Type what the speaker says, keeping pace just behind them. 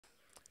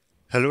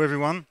Hello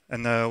everyone,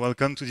 and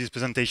welcome to this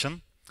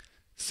presentation.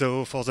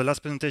 So for the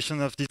last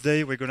presentation of this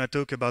day, we're going to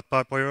talk about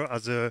Pipewire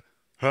as the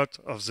heart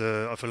of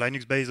a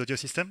Linux-based audio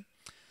system.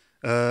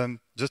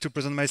 Just to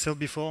present myself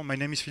before, my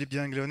name is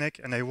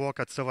Gleonec, and I work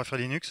at Savoir Faire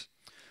Linux.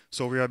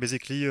 So we are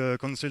basically a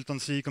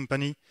consultancy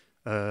company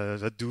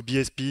that do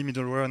BSP,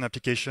 middleware, and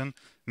application,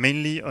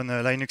 mainly on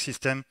a Linux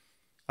system,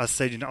 as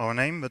said in our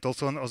name, but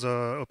also on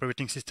other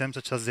operating systems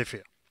such as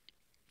Zephyr.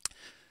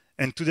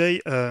 And today,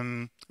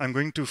 I'm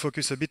going to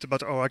focus a bit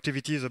about our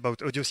activities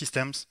about audio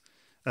systems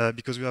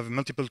because we have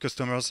multiple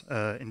customers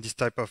in this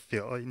type of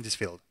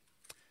field.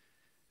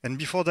 And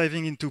before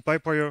diving into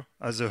Pipewire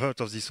as the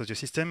heart of this audio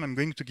system, I'm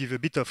going to give a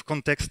bit of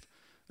context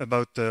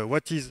about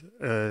what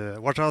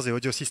are the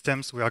audio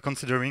systems we are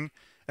considering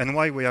and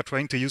why we are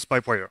trying to use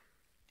Pipewire.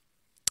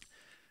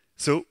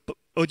 So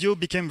audio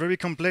became very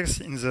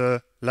complex in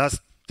the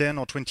last 10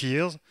 or 20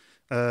 years.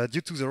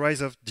 Due to the rise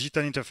of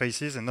digital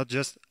interfaces and not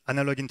just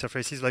analog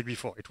interfaces like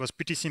before. It was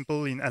pretty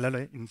simple in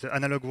the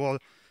analog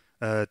world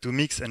to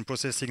mix and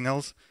process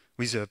signals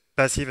with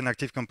passive and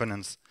active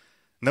components.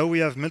 Now we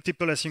have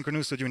multiple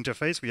asynchronous audio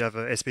interface. We have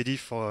SPD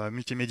for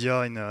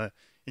multimedia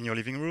in your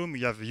living room.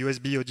 We have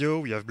USB audio,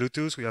 we have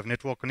Bluetooth, we have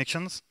network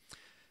connections.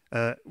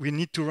 We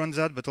need to run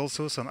that, but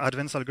also some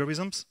advanced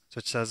algorithms,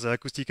 such as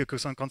acoustic echo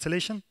sound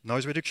cancellation,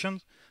 noise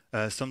reduction,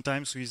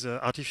 sometimes with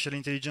artificial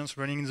intelligence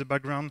running in the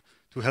background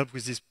to help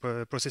with this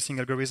processing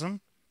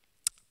algorithm.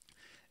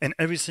 And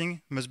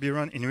everything must be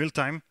run in real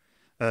time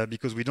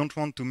because we don't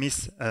want to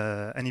miss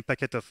any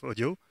packet of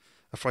audio.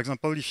 For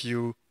example, if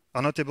you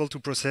are not able to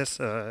process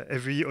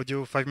every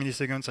audio 5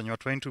 milliseconds and you're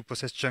trying to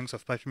process chunks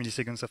of 5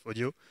 milliseconds of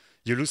audio,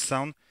 you lose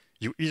sound.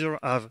 You either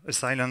have a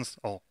silence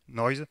or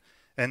noise,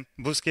 and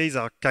both cases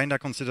are kind of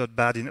considered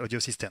bad in audio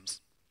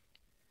systems.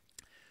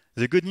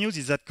 The good news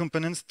is that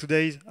components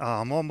today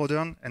are more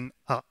modern and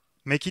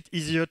make it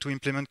easier to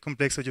implement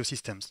complex audio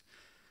systems.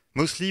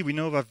 Mostly, we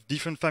know of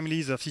different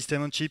families of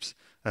system on chips,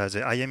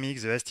 the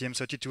IMX, the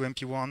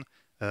STM32MP1,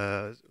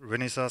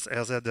 Renesas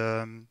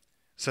RZ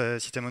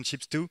system on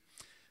chips too,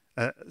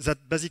 that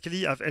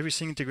basically have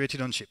everything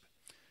integrated on chip.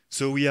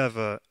 So we have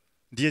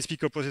DSP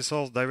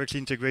coprocessors directly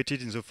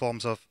integrated in the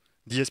forms of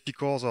DSP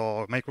cores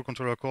or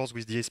microcontroller cores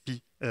with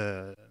DSP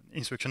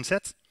instruction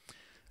sets.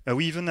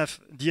 We even have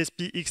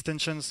DSP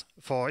extensions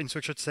for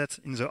instruction sets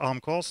in the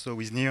ARM cores, so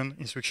with neon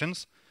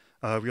instructions.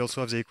 We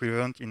also have the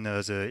equivalent in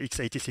the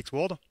x86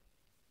 world.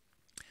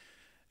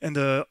 And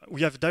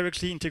we have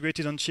directly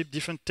integrated on chip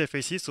different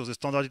interfaces, so the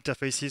standard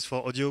interfaces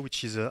for audio,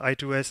 which is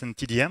I2S and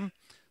TDM,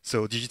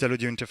 so digital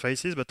audio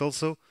interfaces, but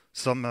also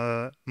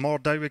some more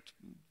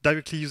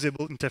directly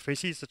usable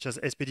interfaces, such as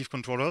SPDIF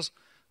controllers,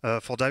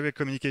 for direct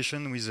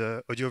communication with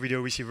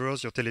audio-video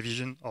receivers, your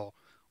television, or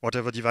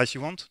whatever device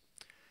you want.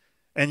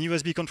 And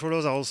USB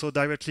controllers are also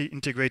directly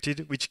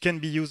integrated, which can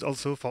be used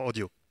also for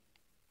audio.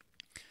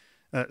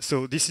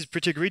 So this is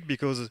pretty great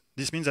because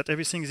this means that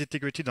everything is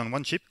integrated on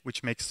one chip,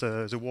 which makes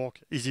the work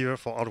easier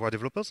for hardware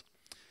developers.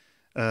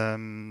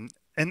 And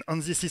on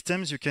these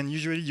systems, you can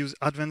usually use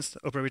advanced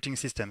operating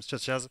systems,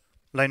 such as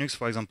Linux,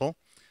 for example,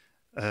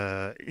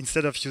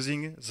 instead of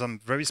using some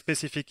very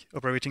specific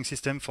operating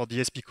system for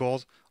DSP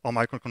cores or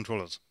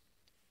microcontrollers.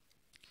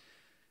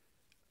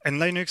 And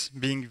Linux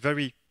being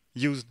very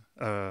used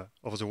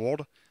over the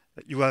world,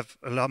 you have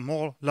a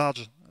more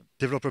large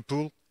developer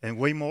pool and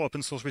way more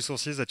open source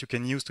resources that you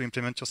can use to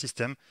implement your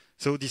system.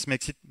 So this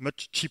makes it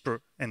much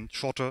cheaper and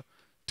shorter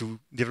to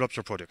develop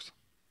your products.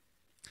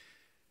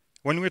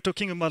 When we're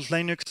talking about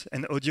Linux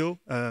and audio,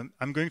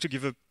 I'm going to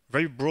give a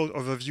very broad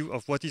overview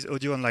of what is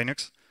audio on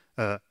Linux,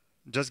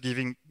 just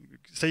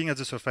staying at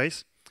the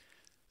surface.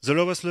 The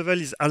lowest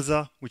level is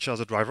ALSA, which are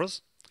the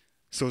drivers.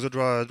 So the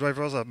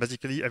drivers are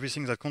basically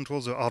everything that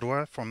controls the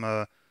hardware from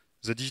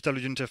the digital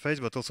audio interface,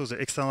 but also the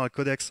external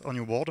codecs on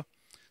your board.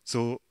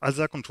 So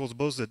ALSA controls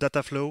both the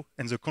data flow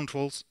and the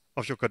controls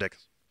of your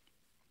codecs.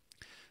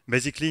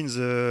 Basically, in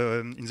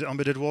the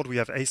embedded world, we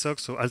have ASOC,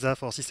 so ALSA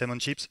for system on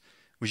chips,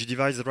 which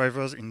divides the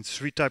drivers in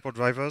 3 types of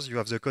drivers. You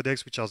have the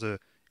codecs, which are the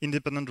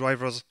independent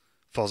drivers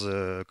for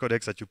the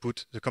codecs that you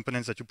put, the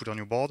components that you put on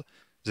your board.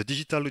 The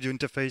digital audio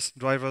interface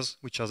drivers,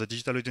 which are the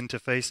digital audio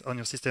interface on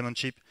your system on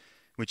chip,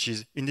 which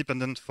is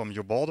independent from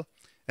your board.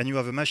 And you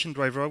have a machine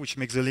driver, which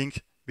makes the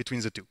link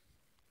between the two.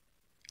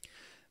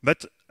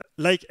 But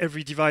like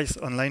every device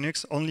on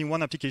Linux, only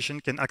one application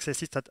can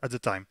access it at the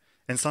time.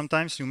 And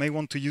sometimes you may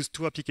want to use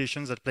 2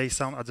 applications that play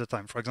sound at the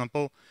time. For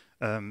example,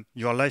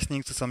 you are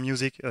listening to some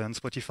music on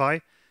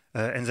Spotify,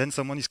 and then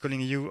someone is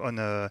calling you on,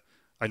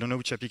 I don't know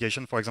which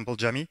application, for example,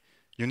 Jammy.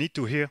 You need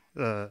to hear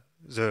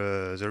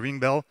the ring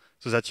bell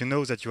so that you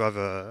know that you have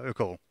a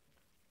call.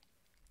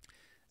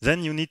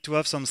 Then you need to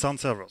have some sound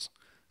servers.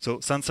 So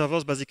sound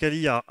servers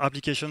basically are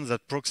applications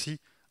that proxy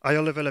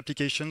higher level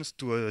applications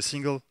to a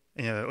single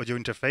audio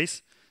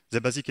interface. They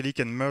basically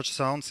can merge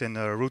sounds and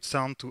route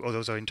sound to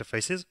other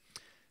interfaces.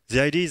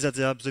 The idea is that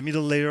they have the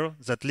middle layer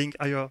that link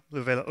higher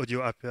level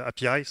audio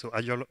API, so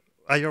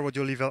higher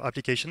audio level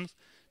applications,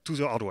 to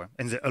the hardware,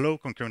 and they allow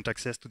concurrent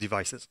access to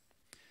devices.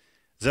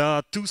 There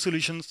are 2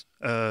 solutions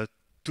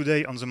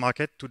today on the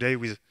market, today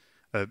with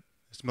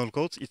small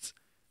quotes, it's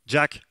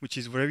Jack, which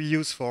is very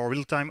used for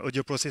real-time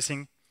audio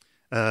processing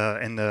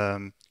and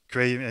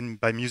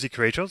by music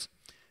creators,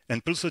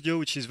 and Pulse Audio,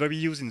 which is very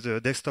used in the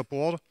desktop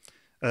world,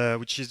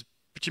 which is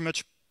pretty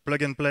much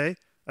plug and play,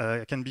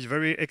 can be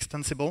very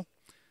extensible,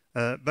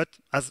 but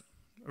has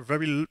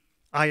very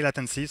high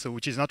latency, so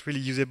which is not really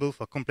usable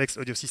for complex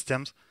audio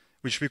systems,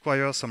 which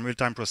require some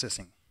real-time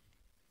processing.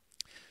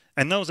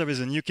 And now there is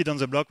a new kid on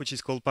the block, which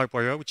is called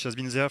Pipewire, which has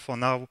been there for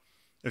now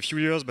a few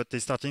years, but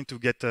is starting to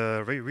get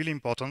really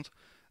important.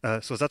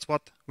 So that's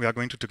what we are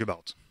going to talk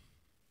about.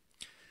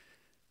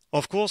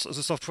 Of course,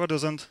 the software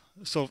doesn't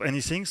solve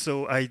anything.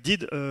 So I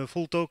did a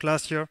full talk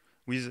last year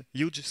with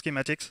huge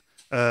schematics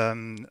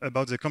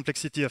about the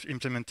complexity of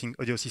implementing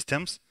audio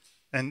systems.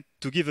 And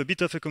to give a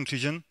bit of a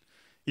conclusion,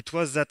 it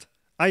was that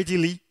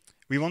ideally,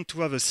 we want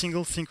to have a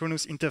single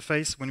synchronous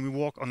interface when we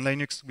work on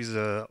Linux with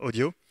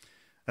audio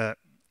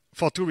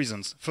for two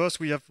reasons. First,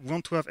 we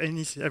want to have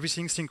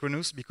everything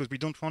synchronous because we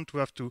don't want to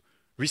have to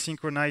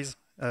resynchronize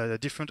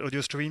different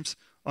audio streams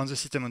on the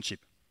system on chip.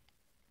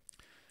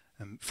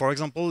 For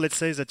example, let's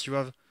say that you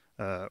have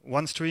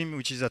one stream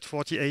which is at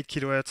 48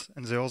 kilohertz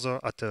and the other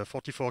at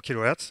 44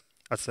 kilohertz.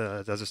 That's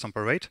the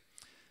sample rate.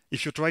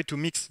 If you try to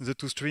mix the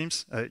two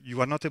streams, you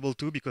are not able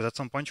to because at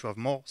some point you have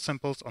more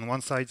samples on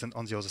one side than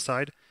on the other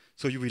side.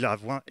 So you will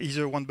have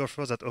either one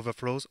buffer that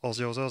overflows or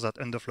the other that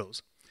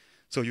underflows.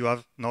 So you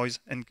have noise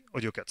and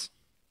audio cuts.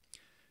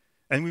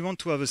 And we want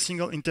to have a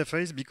single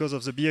interface because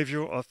of the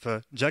behavior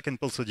of Jack and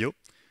Pulse Audio,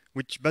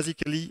 which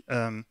basically,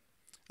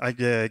 I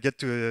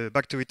get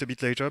back to it a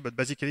bit later, but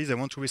basically they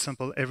want to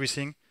resample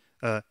everything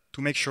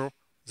to make sure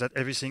that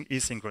everything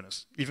is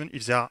synchronous, even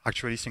if they are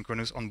actually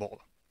synchronous on board.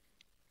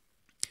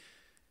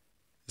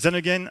 Then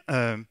again,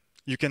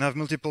 you can have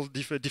multiple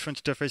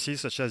different interfaces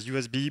such as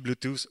USB,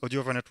 Bluetooth, audio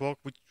over network,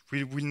 which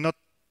we will not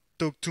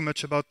talk too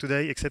much about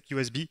today except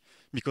USB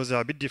because they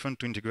are a bit different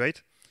to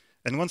integrate.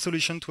 And one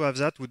solution to have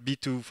that would be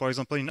to, for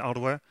example, in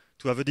hardware,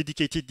 to have a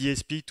dedicated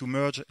DSP to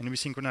merge and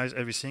resynchronize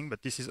everything,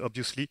 but this is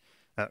obviously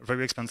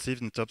very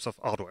expensive in terms of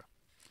hardware.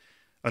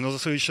 Another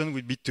solution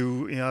would be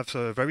to have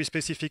a very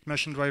specific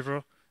machine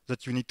driver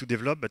that you need to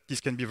develop, but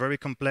this can be very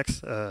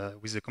complex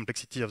with the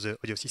complexity of the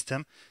audio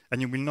system,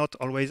 and you will not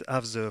always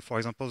have, for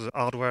example, the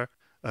hardware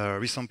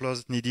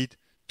resamplers needed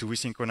to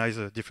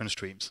resynchronize different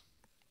streams.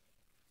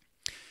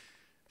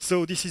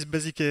 So this is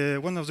basically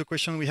one of the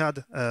questions we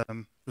had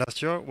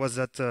last year was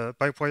that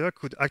Pipewire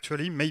could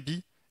actually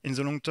maybe in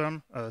the long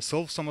term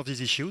solve some of these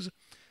issues.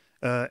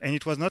 And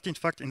it was not, in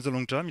fact, in the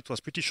long term. It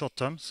was pretty short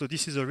term. So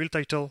this is a real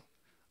title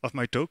of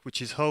my talk,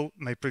 which is how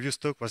my previous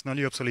talk was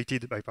nearly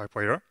obsoleted by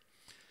Pipewire.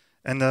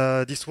 And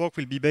this work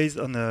will be based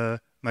on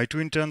my two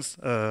interns'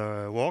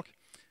 work.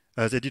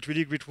 They did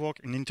really great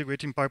work in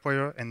integrating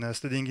Pipewire and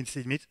studying its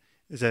limit.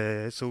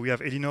 So we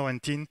have Elinor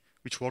and Tin,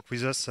 which worked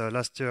with us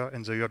last year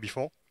and the year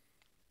before.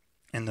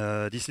 And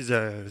this is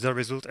their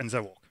result and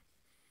their work.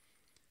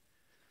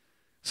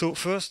 So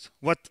first,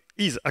 what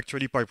is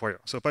actually Pipewire?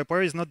 So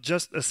Pipewire is not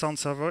just a sound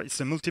server,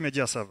 it's a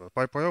multimedia server.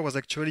 Pipewire was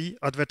actually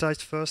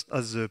advertised first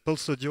as a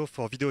Pulse Audio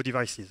for video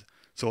devices.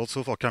 So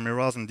also for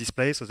cameras and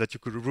displays so that you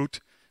could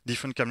route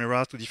different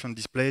cameras to different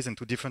displays and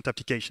to different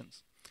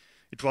applications.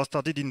 It was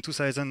started in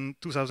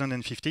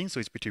 2015, so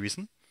it's pretty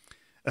recent.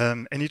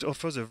 And it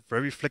offers a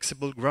very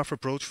flexible graph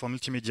approach for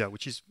multimedia,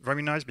 which is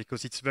very nice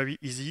because it's very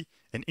easy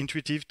and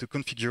intuitive to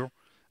configure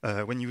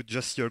when you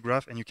just see a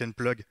graph and you can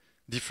plug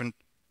different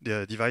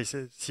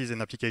devices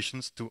and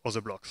applications to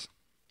other blocks.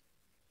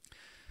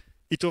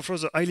 It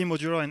offers a highly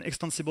modular and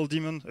extensible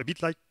daemon, a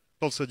bit like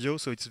Pulse Audio,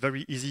 so it's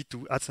very easy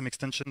to add some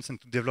extensions and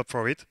to develop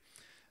for it,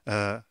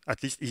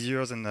 at least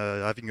easier than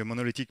having a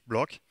monolithic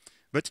block.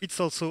 But it's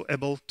also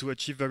able to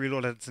achieve very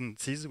low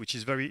latencies, which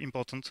is very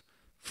important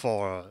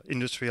for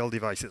industrial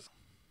devices.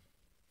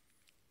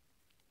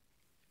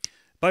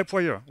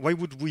 Pipewire, why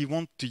would we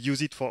want to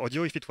use it for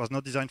audio if it was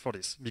not designed for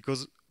this?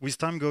 Because with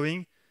time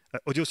going,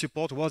 audio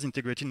support was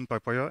integrated in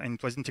Pipewire, and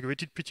it was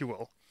integrated pretty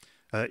well.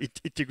 It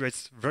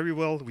integrates very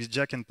well with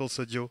Jack and Pulse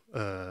Audio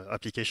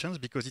applications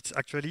because it's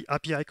actually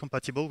API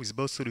compatible with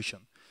both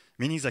solutions,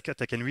 meaning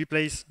that I can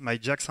replace my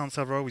Jack sound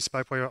server with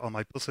Pipewire or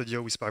my Pulse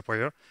Audio with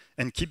Pipewire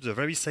and keep the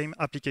very same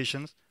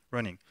applications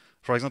running.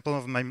 For example,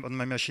 on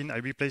my machine, I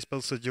replaced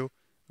Pulse Audio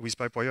with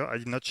Pipewire. I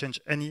did not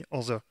change any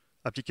other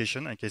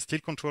application. I can still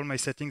control my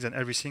settings and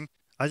everything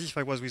as if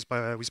I was with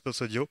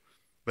Pulse Audio,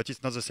 but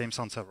it's not the same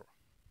sound server.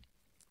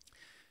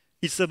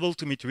 It's able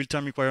to meet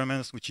real-time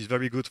requirements, which is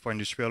very good for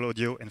industrial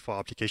audio and for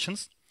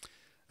applications.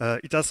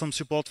 It has some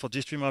support for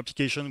GStreamer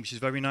application, which is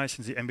very nice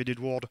in the embedded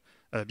world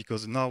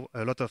because now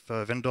a lot of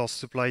vendors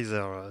supply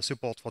their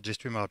support for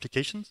GStreamer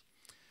applications.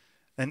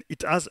 And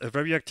it has a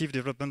very active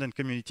development and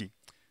community.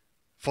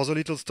 For the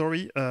little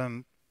story,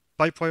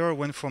 Pipewire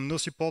went from no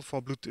support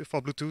for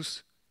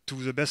Bluetooth to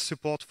the best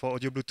support for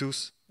audio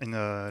Bluetooth in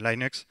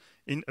Linux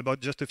in about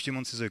just a few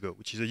months ago,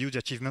 which is a huge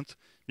achievement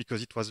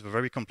because it was a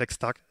very complex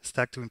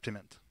stack to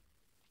implement.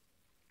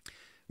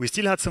 We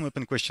still had some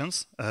open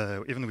questions,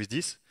 even with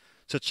this,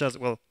 such as,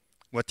 well,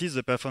 what is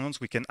the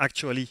performance we can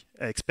actually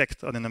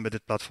expect on an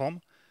embedded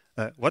platform,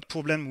 what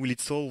problem will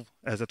it solve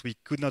that we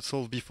could not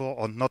solve before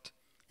or not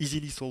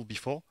easily solve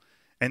before,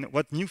 and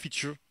what new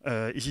feature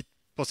is it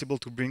possible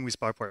to bring with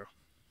Pipewire.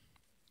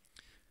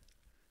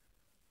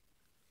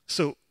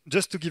 So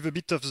just to give a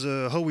bit of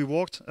how we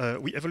worked,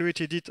 we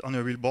evaluated it on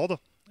a real board.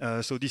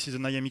 So this is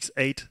an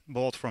IMX8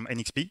 board from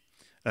NXP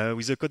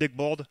with a codec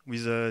board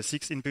with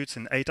 6 inputs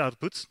and 8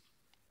 outputs.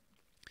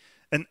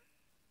 And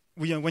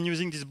when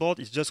using this board,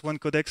 it's just one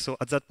codec. So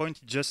at that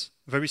point, it's just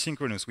very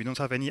synchronous. We don't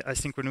have any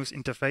asynchronous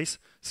interface.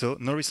 So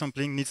no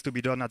resampling needs to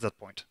be done at that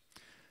point.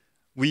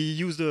 We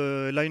use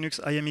the Linux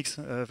IMX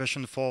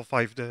version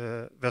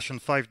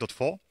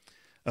 5.4.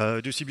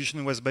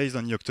 Distribution was based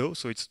on Yocto,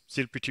 so it's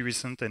still pretty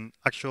recent and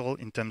actual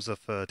in terms of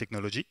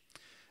technology.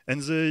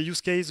 And the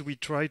use case we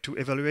tried to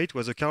evaluate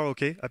was a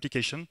karaoke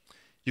application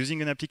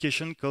using an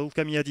application called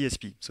Kamiya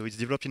DSP. So it's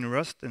developed in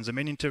Rust, and the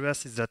main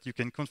interest is that you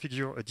can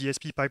configure a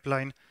DSP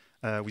pipeline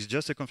with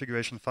just a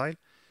configuration file.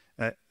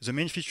 The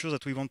main feature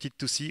that we wanted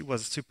to see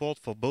was support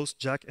for both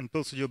Jack and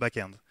Pulse Audio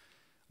backend.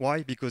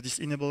 Why? Because this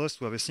enables us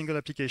to have a single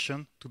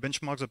application to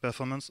benchmark the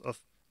performance of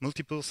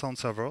multiple sound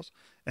servers,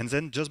 and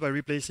then just by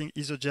replacing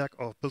either Jack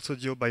or Pulse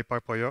Audio by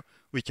Pipewire,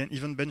 we can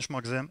even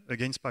benchmark them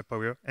against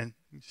Pipewire and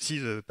see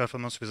the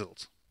performance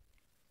results.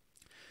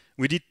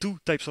 We did 2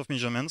 types of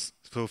measurements,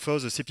 so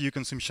first the CPU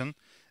consumption,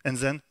 and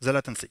then the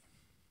latency.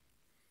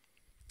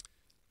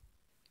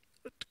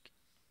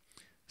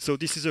 So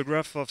this is a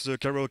graph of the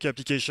karaoke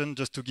application,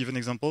 just to give an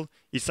example.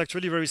 It's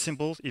actually very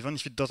simple, even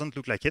if it doesn't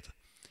look like it.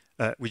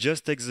 We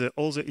just take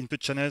all the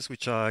input channels,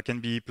 which can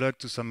be plugged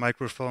to some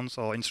microphones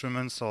or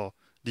instruments or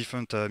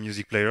different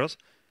music players.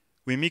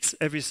 We mix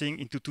everything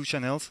into 2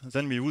 channels,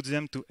 then we route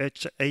them to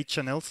 8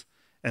 channels,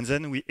 and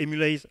then we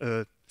emulate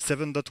a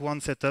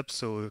 7.1 setup,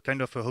 so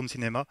kind of a home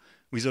cinema,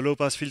 with a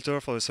low-pass filter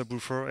for the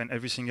subwoofer, and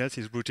everything else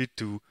is routed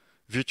to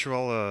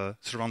virtual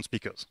surround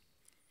speakers.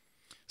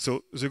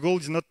 So the goal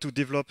is not to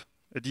develop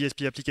a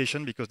DSP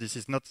application, because this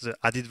is not the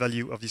added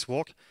value of this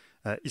work.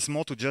 It's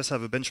more to just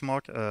have a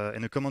benchmark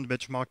and a common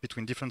benchmark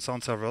between different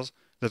sound servers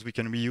that we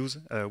can reuse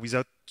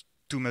without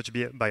too much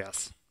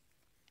bias.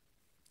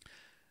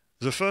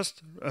 The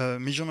first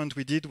measurement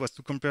we did was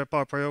to compare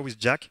Pipewire with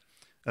Jack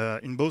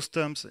in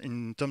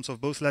terms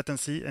of both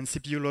latency and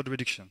CPU load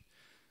reduction.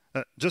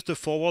 Just a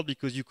forward,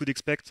 because you could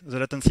expect the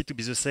latency to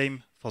be the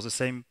same for the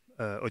same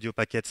audio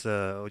packet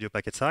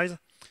size.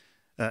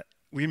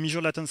 We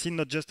measure latency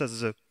not just as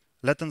the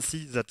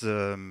latency that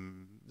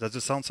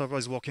the sound server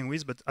is working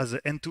with, but as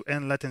the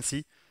end-to-end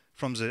latency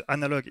from the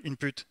analog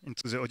input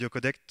into the audio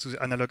codec to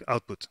the analog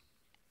output.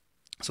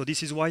 So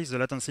this is why the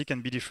latency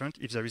can be different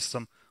if there is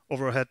some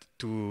overhead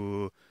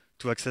to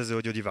access the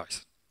audio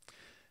device.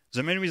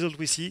 The main result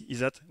we see is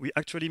that we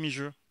actually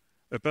measure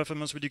a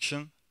performance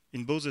reduction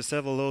in both the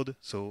server load,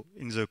 so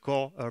in the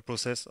core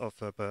process of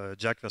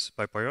Jack versus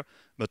Pipewire,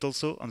 but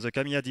also on the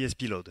Kamiya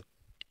DSP load.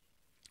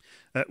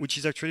 Which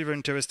is actually very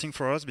interesting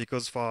for us,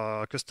 because for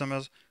our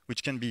customers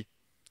which can be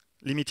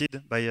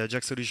limited by a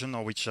Jack solution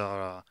or which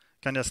are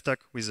kind of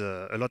stuck with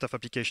a lot of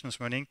applications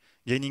running,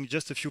 gaining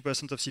just a few %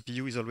 of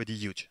CPU is already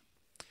huge.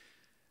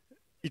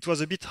 It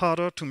was a bit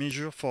harder to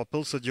measure for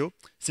Pulse Audio,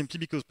 simply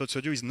because Pulse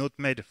Audio is not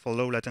made for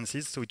low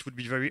latencies, so it would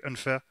be very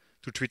unfair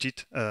to treat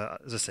it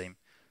the same.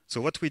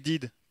 So what we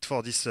did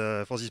for this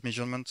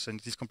measurement and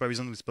this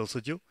comparison with Pulse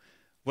Audio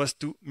was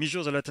to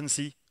measure the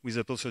latency with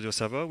the Pulse Audio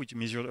server, which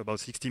measured about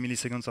 60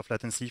 milliseconds of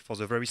latency for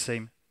the very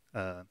same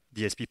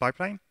DSP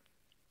pipeline.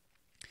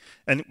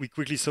 And we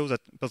quickly saw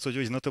that Pulse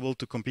Audio is not able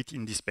to compete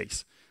in this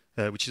space,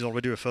 which is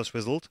already a first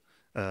result.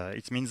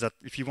 It means that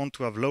if you want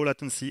to have low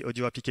latency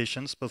audio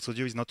applications, Pulse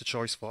Audio is not a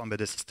choice for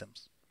embedded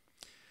systems.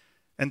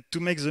 And to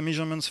make the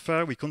measurements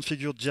fair, we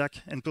configured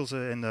Jack and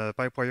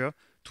Pipewire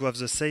to have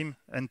the same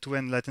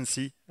end-to-end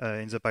latency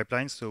in the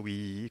pipeline. So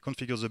we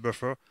configured the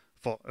buffer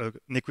for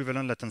an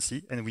equivalent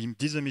latency, and we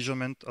did the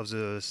measurement of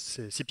the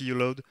CPU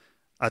load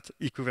at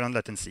equivalent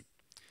latency.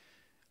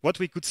 What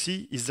we could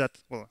see is that,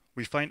 well,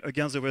 we find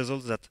again the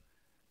result that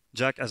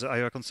Jack has a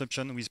higher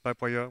consumption with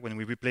Pipewire when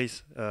we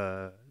replace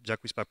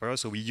Jack with Pipewire.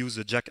 So we use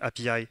the Jack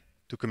API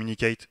to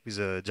communicate with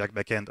the Jack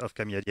backend of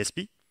Kamiya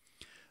DSP.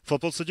 For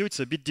Pulse Audio, it's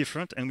a bit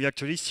different, and we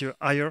actually see a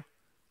higher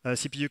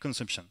CPU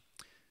consumption.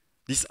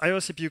 This higher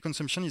CPU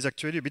consumption is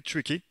actually a bit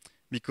tricky,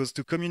 because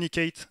to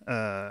communicate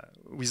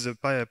with the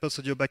Pulse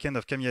Audio backend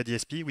of Kamiya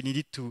DSP, we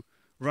needed to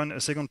run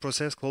a second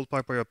process called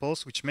Pipewire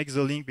Pulse, which makes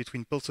the link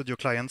between Pulse Audio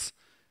clients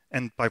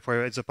and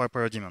the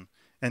Pipewire daemon.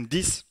 And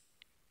this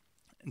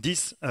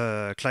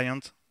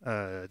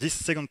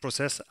second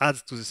process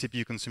adds to the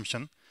CPU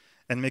consumption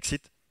and makes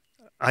it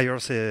higher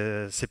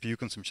CPU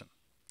consumption.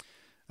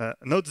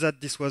 Note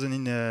that this was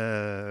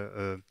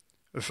a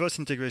first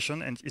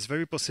integration, and it's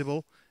very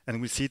possible,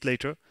 and we'll see it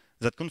later,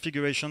 that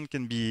configuration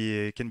can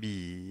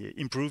be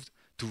improved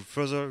to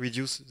further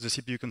reduce the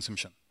CPU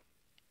consumption.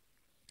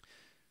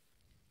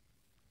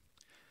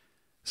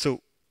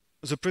 So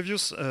the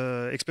previous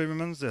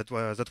experiments that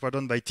were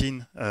done by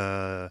Tin,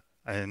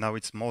 and now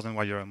it's more than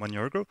 1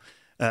 year ago,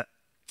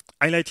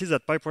 highlighted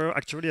that Pipewire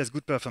actually has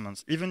good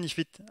performance. Even if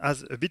it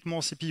has a bit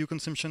more CPU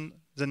consumption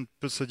than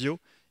Pulse Audio,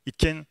 it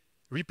can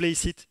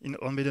replace it in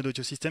embedded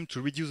audio system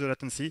to reduce the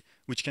latency,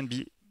 which can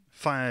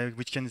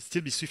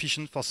still be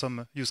sufficient for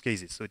some use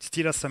cases. So it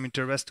still has some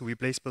interest to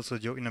replace Pulse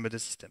Audio in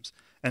embedded systems.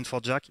 And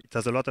for Jack, it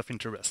has a lot of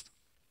interest.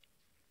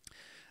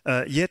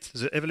 Yet,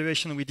 the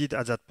evaluation we did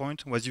at that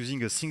point was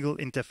using a single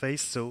interface,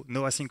 so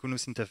no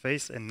asynchronous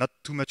interface and not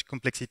too much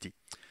complexity.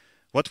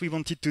 What we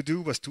wanted to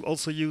do was to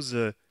also use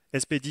the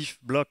SPDIF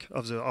block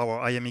of our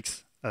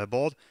IMX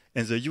board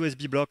and the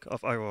USB block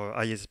of our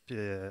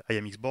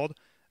IMX board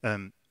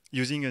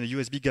using a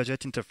USB gadget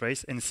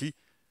interface and see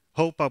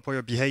how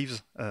Pipewire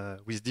behaves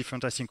with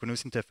different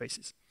asynchronous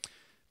interfaces.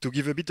 To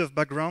give a bit of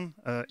background,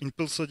 in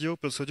Pulse Audio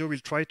will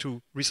try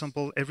to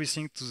resample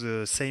everything to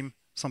the same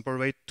sample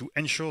rate to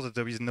ensure that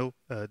there is no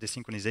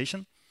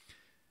desynchronization.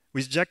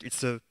 With Jack,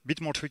 it's a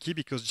bit more tricky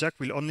because Jack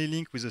will only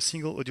link with a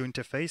single audio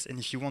interface, and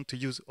if you want to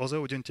use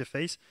other audio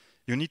interface,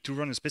 you need to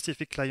run a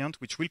specific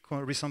client which will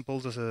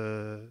resample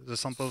the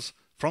samples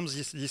from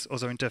this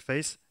other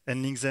interface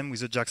and link them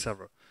with the Jack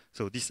server.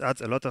 So this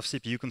adds a lot of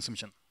CPU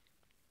consumption.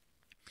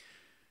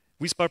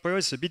 With Pipewire,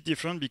 it's a bit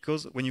different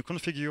because when you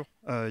configure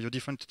your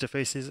different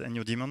interfaces and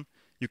your daemon,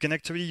 you can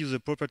actually use a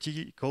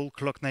property called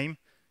clock name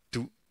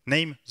to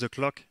name the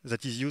clock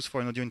that is used for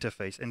an audio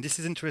interface. And this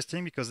is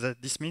interesting because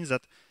this means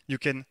that you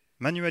can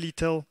manually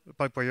tell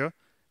Pipewire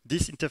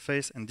this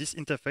interface and this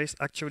interface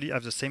actually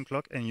have the same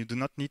clock and you do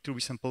not need to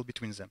resample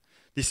between them.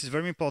 This is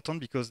very important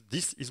because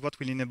this is what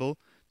will enable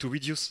to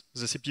reduce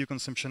the CPU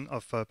consumption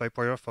of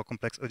Pipewire for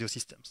complex audio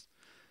systems.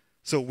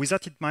 So with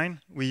that in mind,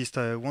 we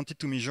wanted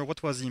to measure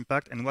what was the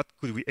impact and what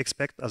could we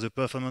expect as a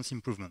performance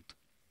improvement.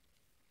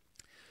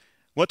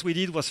 What we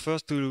did was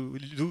first to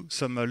do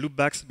some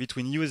loopbacks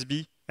between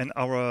USB and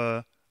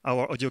our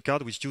audio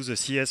card, which uses a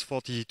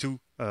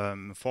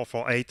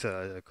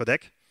CS42448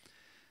 codec.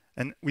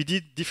 And we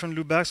did different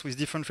loopbacks with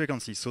different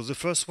frequencies. So the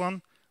first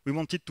one, we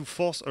wanted to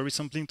force a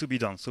resampling to be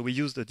done. So we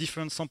used a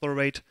different sample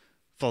rate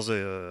for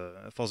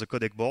the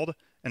codec board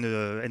and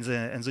the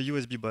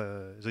USB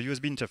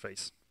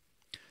interface.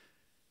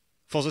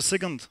 For the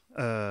second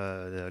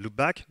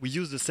loopback, we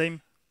use the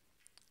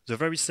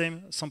very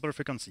same sample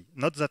frequency.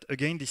 Note that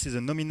again, this is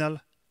a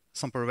nominal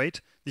sample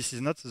rate. This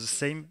is not the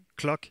same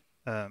clock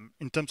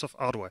in terms of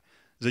hardware.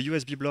 The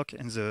USB block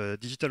and the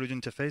digital audio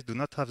interface do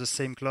not have the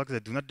same clock. They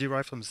do not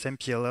derive from the same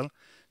PLL,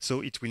 so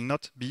it will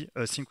not be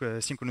a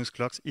synchronous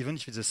clocks, even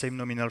if it's the same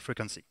nominal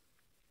frequency.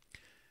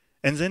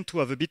 And then to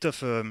have a bit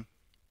of a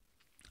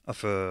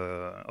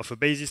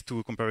basis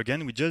to compare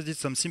again, we just did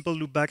some simple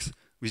loopbacks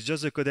with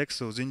just the codec,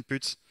 so the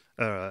inputs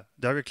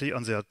directly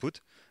on the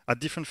output at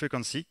different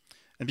frequency.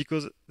 And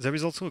because there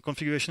is also a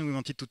configuration we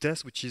wanted to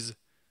test, which is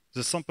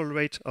the sample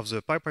rate of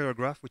the Pipewire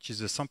graph, which is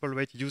the sample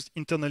rate used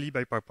internally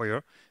by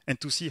Pipewire, and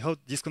to see how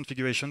this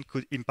configuration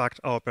could impact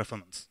our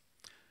performance.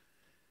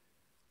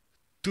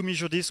 To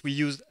measure this, we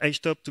used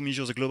HTOP to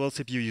measure the global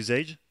CPU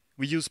usage.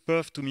 We use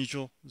perf to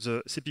measure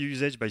the CPU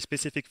usage by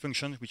specific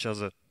functions, which are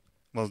the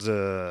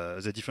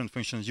different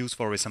functions used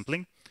for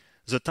resampling.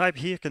 The type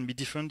here can be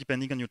different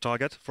depending on your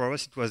target. For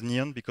us, it was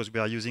Neon because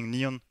we are using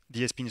Neon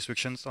DSP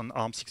instructions on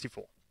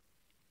ARM64.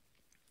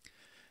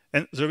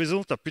 And the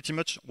results are pretty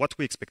much what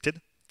we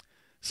expected.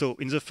 So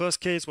in the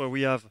first case where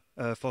we have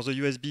for the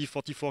USB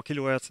 44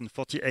 kHz and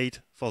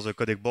 48 for the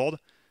codec board,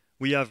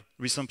 we have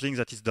resampling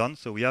that is done.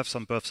 So we have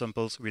some perf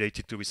samples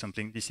related to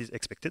resampling. This is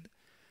expected.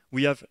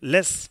 We have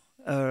less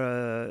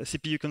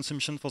CPU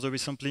consumption for the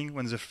resampling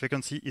when the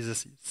frequency is the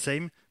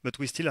same, but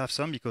we still have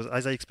some because,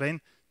 as I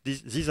explained,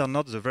 these are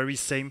not the very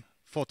same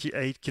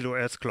 48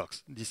 kHz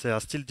clocks. These are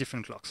still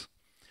different clocks.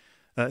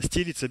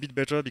 Still, it's a bit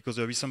better because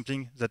the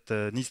resampling that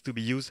needs to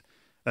be used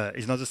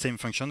is not the same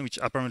function, which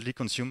apparently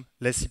consume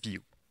less CPU.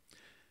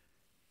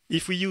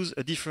 If we use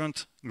a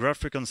different graph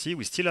frequency,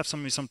 we still have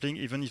some resampling,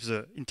 even if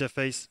the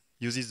interface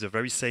uses the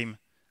very same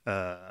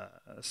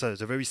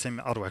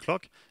hardware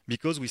clock,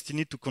 because we still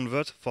need to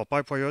convert for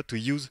Pipewire to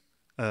use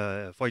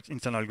for its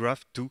internal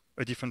graph to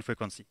a different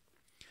frequency.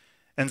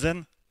 And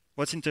then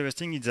what's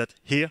interesting is that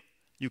here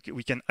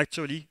we can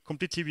actually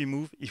completely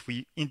remove, if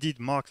we indeed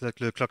mark that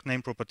the clock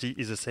name property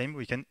is the same,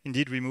 we can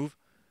indeed remove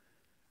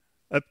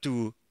up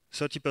to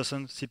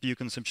 30% CPU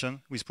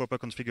consumption with proper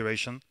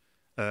configuration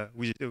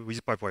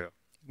with Pipewire,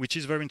 which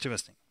is very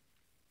interesting.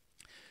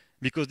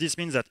 Because this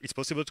means that it's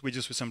possible to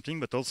reduce resampling,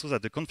 but also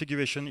that the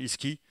configuration is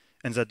key,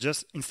 and that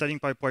just installing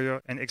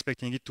Pipewire and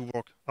expecting it to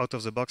work out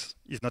of the box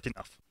is not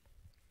enough.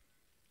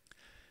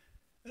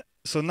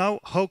 So now,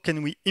 how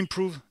can we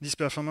improve this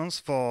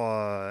performance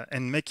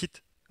and make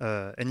it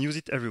and use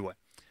it everywhere?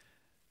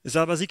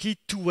 There are basically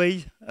two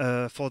ways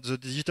for the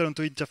digital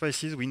audio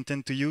interfaces we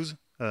intend to use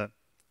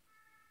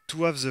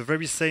to have the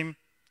very same,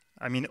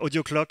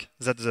 audio clock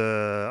that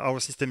our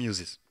system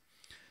uses.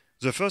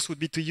 The first would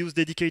be to use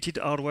dedicated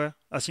hardware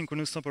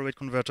asynchronous sample rate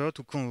converter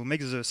to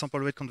make the sample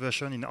rate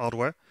conversion in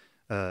hardware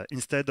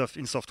instead of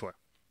in software.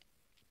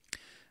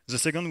 The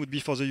second would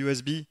be for the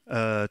USB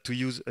to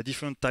use a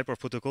different type of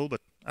protocol,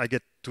 but I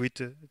get to it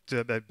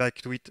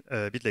back to it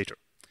a bit later.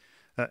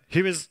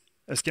 Here is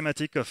a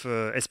schematic of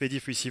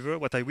SPDIF receiver.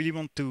 What I really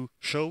want to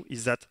show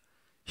is that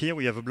here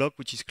we have a block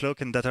which is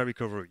clock and data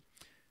recovery.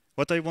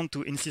 What I want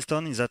to insist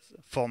on is that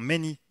for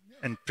many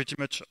and pretty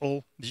much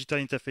all digital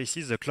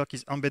interfaces, the clock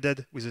is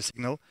embedded with a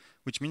signal,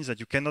 which means that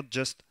you cannot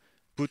just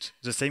put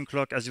the same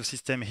clock as your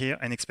system here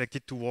and expect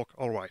it to work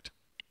all right.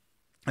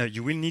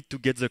 You will need to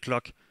get the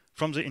clock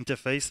from the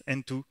interface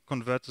and to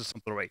convert the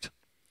sample rate,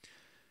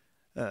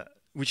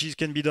 which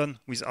can be done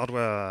with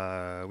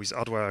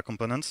hardware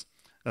components.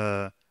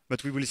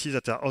 But we will see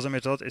that there are other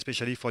methods,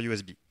 especially for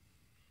USB.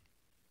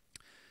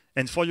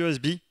 And for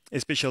USB,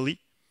 especially,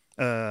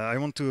 I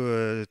want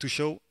to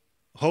show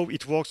how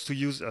it works to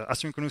use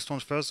asynchronous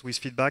transfers with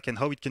feedback and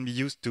how it can be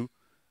used to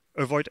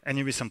avoid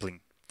any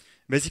resampling.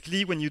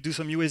 Basically, when you do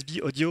some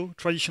USB audio,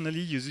 traditionally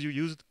you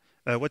used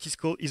what is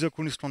called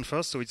isochronous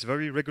transfers, so it's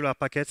very regular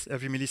packets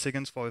every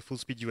milliseconds for a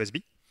full-speed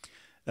USB.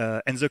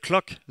 And the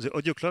clock, the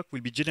audio clock,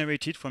 will be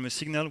generated from a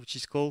signal which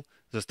is called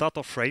the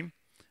starter frame,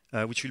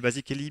 which will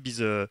basically be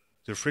the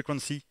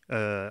frequency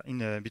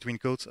between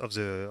quotes of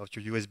your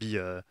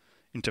USB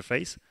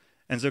interface.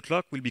 And the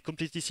clock will be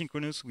completely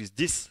synchronous with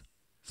this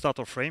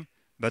starter frame,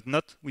 but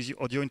not with the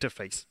audio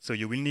interface. So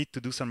you will need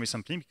to do some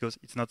resampling because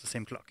it's not the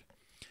same clock.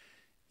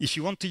 If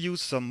you want to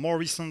use some more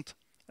recent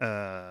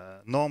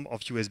norm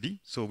of USB,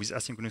 so with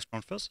asynchronous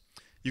transfers,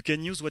 you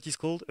can use what is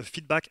called a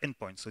feedback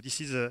endpoint. So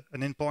this is an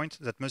endpoint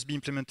that must be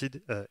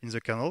implemented in the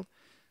kernel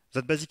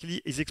that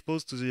basically is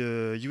exposed to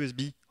the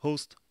USB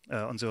host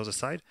on the other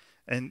side,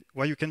 and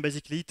where you can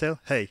basically tell,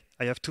 hey,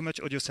 I have too much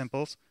audio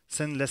samples,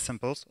 send less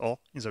samples, or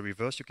in the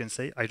reverse, you can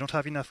say, I don't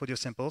have enough audio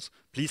samples,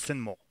 please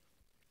send more.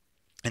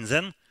 And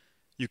then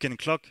you can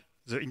clock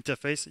the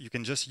interface. You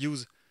can just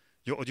use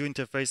your audio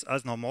interface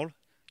as normal.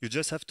 You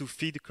just have to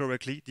feed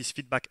correctly this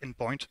feedback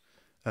endpoint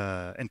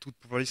and to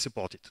properly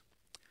support it.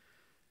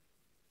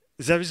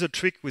 There is a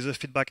trick with the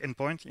feedback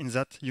endpoint in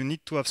that you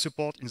need to have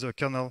support in the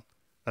kernel,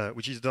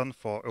 which is done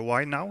for a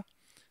while now,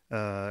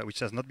 which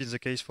has not been the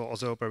case for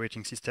other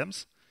operating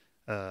systems.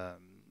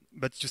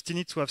 But you still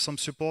need to have some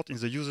support in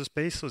the user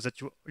space so that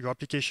your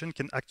application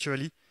can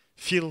actually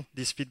fill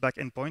this feedback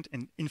endpoint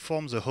and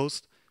inform the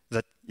host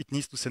that it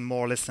needs to send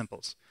more or less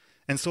samples.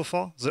 And so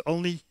far, the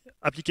only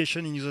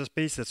application in user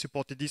space that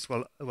supported this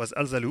was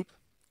AlzaLoop,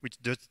 which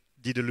just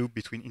did a loop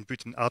between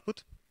input and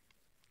output.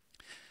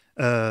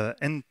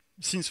 And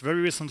since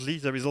very recently,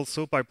 there is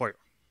also Pipewire.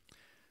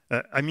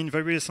 I mean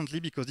very recently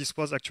because this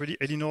was actually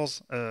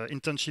Elinor's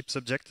internship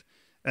subject.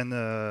 And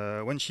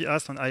when she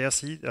asked on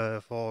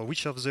IRC for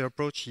which of the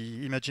approach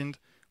she imagined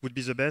would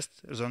be the best,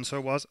 the answer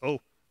was,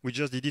 oh, we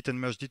just did it and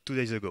merged it 2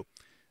 days ago.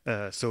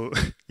 So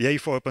yay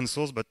for open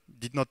source, but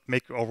did not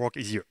make our work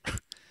easier.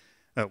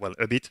 Well,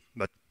 a bit,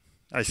 but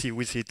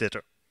we'll see it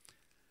later.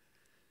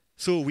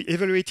 So we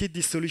evaluated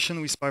this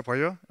solution with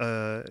Pipewire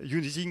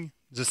using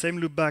the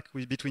same loopback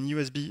between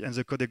USB and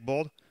the codec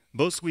board,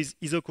 both with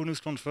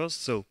isochronous transfers,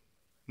 so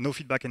no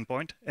feedback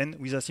endpoint, and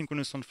with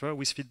asynchronous transfer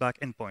with feedback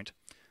endpoint.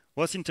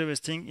 What's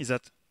interesting is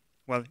that,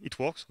 well, it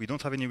works. We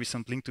don't have any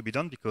resampling to be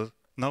done because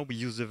now we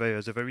use the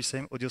very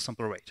same audio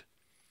sample rate.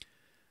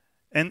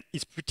 And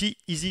it's pretty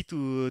easy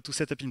to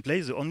set up in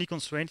place. The only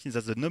constraint is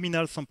that the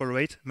nominal sample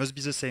rate must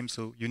be the same.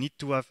 So you need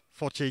to have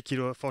 48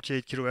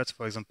 kilohertz,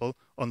 for example,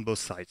 on both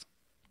sides.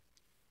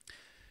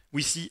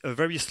 We see a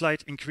very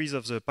slight increase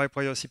of the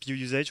Pipewire CPU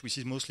usage, which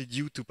is mostly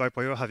due to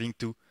Pipewire having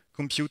to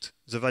compute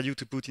the value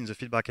to put in the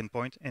feedback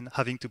endpoint and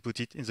having to put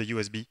it in the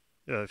USB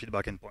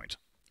feedback endpoint.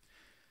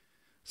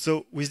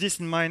 So with this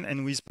in mind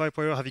and with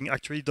Pipewire having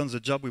actually done the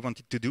job we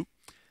wanted to do,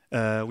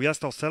 we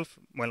asked ourselves,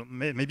 well,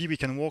 maybe we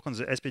can work on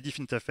the SPDIF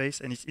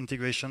interface and its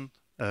integration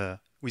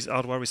with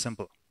hardware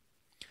resample.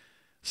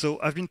 So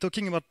I've been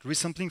talking about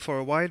resampling for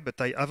a while, but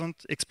I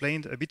haven't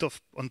explained a bit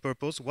on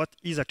purpose what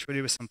is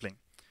actually resampling.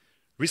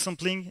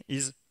 Resampling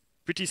is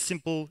pretty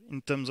simple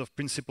in terms of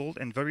principle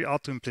and very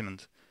hard to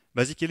implement.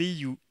 Basically,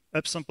 you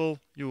upsample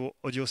your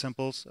audio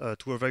samples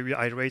to a very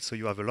high rate, so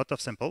you have a lot of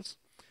samples.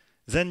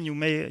 Then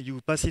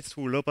you pass it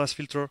through a low-pass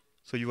filter,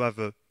 so you have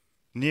a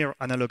near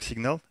analog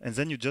signal, and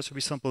then you just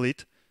resample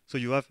it, so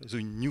you have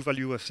the new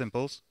value of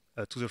samples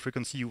to the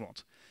frequency you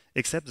want.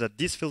 Except that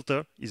this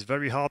filter is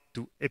very hard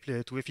to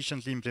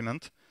efficiently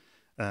implement,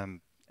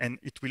 and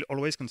it will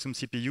always consume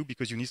CPU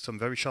because you need some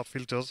very sharp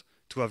filters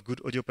to have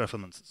good audio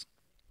performances.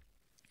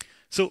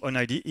 So an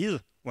idea is,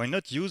 why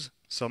not use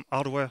some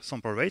hardware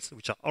sample rates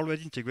which are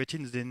already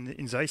integrated in the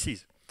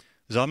ICs?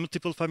 There are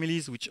multiple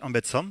families which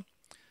embed some.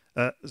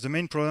 The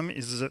main problem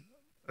is,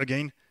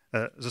 again,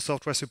 the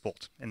software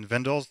support, and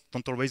vendors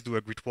don't always do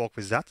a great work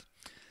with that.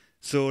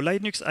 So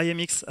Linux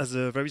IMX has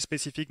a very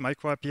specific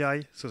micro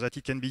API so that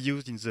it can be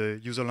used in the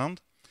user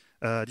land.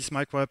 This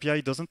micro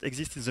API doesn't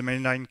exist in the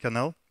mainline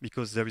kernel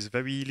because there is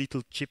very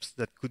little chips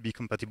that could be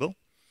compatible.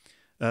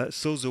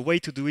 So the way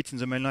to do it in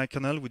the mainline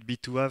kernel would be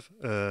to have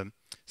a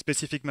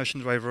specific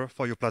machine driver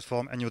for your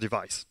platform and your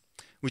device,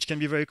 which can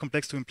be very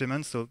complex to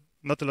implement, so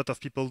not a lot of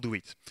people do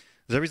it.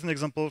 There is an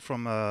example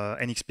from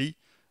NXP,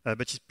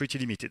 but it's pretty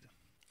limited.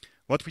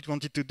 What we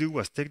wanted to do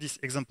was take this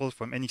example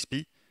from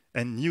NXP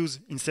and use,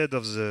 instead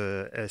of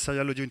the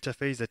serial audio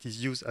interface that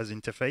is used as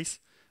interface,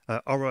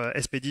 our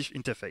SPDIF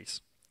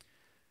interface.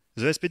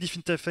 The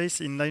SPDIF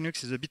interface in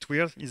Linux is a bit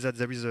weird, is that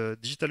there is a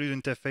digital audio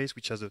interface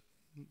which has a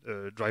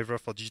driver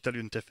for digital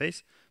audio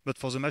interface, but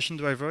for the machine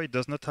driver it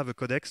does not have a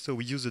codec, so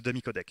we use a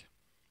dummy codec.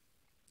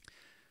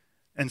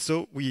 And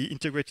so we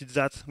integrated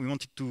that. We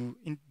wanted to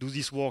do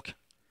this work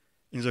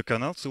in the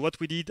kernel. So what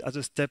we did as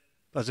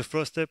a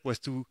first step was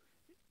to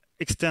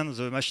extend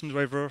the machine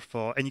driver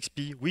for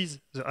NXP with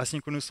the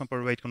asynchronous sample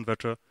rate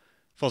converter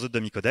for the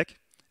dummy codec.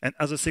 And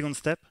as a second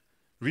step,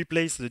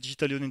 replace the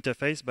digital audio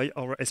interface by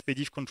our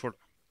SPDIF controller.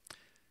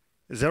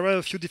 There are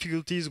a few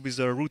difficulties with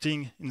the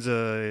routing in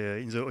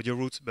the audio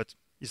routes, but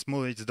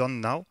it's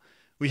done now.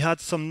 We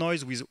had some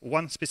noise with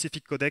one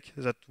specific codec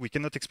that we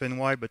cannot explain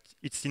why, but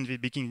it's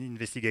being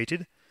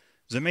investigated.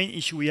 The main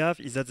issue we have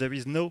is that there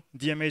is no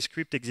DMA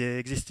script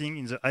existing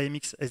in the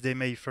IMX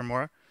SDMA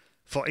firmware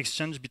for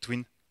exchange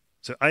between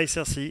the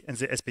ASRC and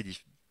the SPDIF.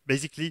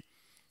 Basically,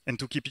 and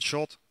to keep it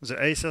short, the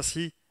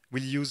ASRC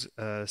will use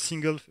a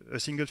single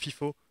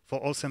FIFO for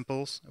all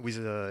samples with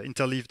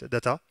interleaved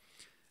data,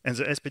 and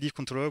the SPDIF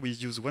controller will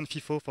use one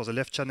FIFO for the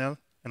left channel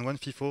and one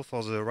FIFO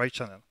for the right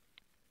channel.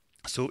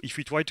 So if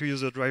we try to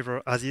use the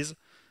driver as is,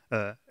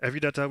 every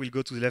data will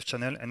go to the left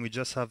channel, and we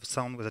just have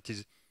sound that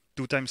is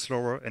 2 times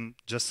slower and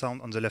just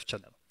sound on the left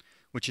channel,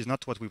 which is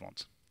not what we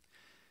want.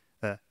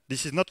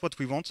 This is not what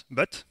we want,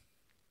 but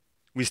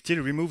we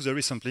still remove the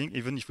resampling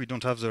even if we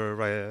don't have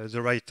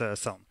the right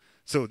sound.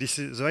 So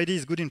the idea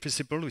is good in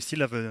principle. We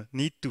still have a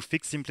need to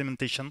fix the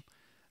implementation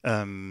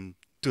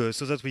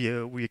so that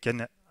we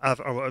can have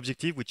our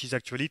objective, which is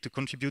actually to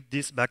contribute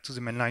this back to the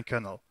mainline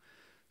kernel.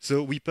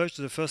 So we pushed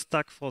the first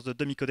stack for the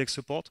dummy codec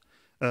support,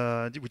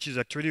 which is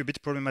actually a bit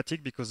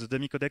problematic because the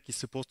dummy codec is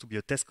supposed to be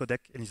a test codec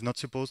and is not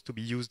supposed to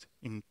be used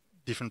in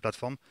different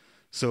platforms.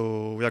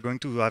 So we are going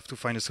to have to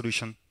find a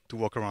solution to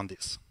work around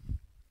this.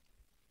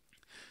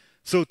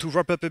 So to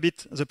wrap up a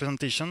bit the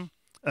presentation,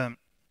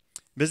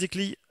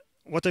 basically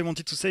what I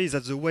wanted to say is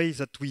that the way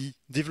that we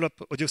develop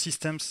audio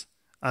systems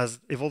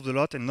has evolved a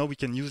lot, and now we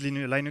can use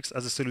Linux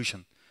as a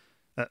solution.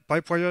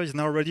 Pipewire is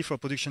now ready for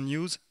production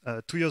use.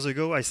 2 years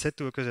ago, I said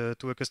to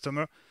a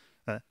customer,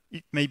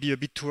 it may be a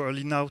bit too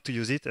early now to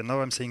use it, and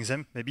now I'm saying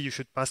them, maybe you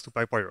should pass to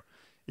Pipewire.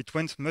 It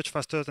went much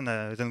faster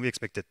than we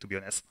expected, to be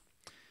honest.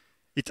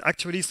 It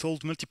actually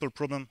solved multiple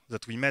problems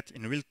that we met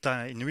in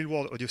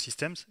real-world audio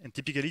systems, and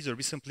typically the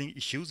resampling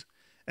issues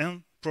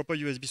and proper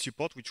USB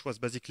support, which was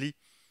basically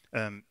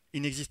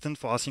inexistent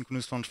for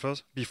asynchronous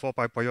transfers before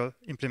Pipewire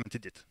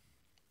implemented it.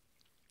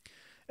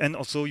 And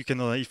also, you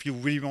can, if you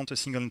really want a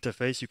single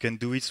interface, you can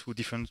do it through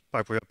different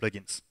Pipewire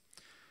plugins.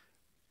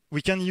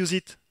 We can use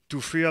it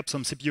to free up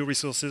some CPU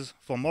resources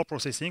for more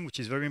processing, which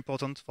is very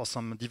important for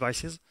some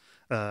devices.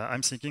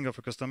 I'm thinking of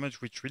a customer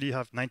which really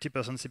have 90%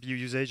 CPU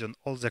usage on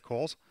all their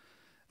cores,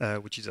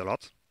 which is a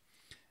lot.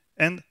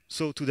 And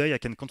so today I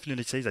can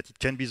confidently say that it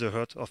can be the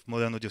heart of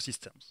modern audio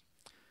systems.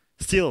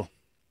 Still,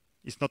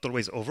 it's not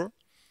always over.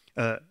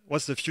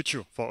 What's the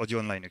future for audio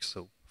on Linux?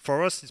 So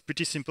for us, it's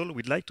pretty simple.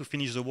 We'd like to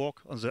finish the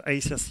work on the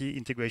ASRC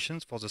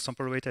integrations for the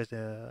sample rate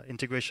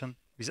integration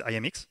with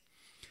IMX.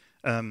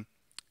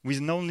 With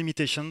known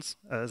limitations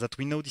that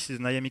we know this is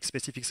an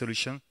IMX-specific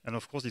solution, and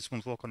of course this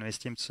won't work on an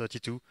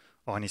STM32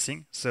 or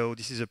anything, so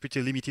this is a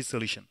pretty limited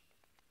solution.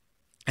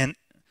 And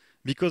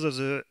because of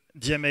the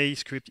DMA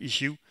script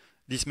issue,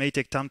 this may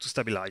take time to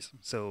stabilize.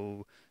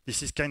 So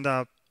this is kind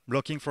of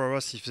blocking for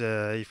us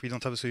if we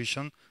don't have a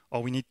solution,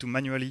 or we need to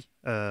manually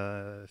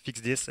fix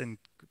this and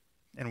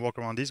work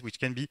around this, which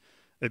can be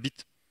a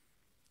bit,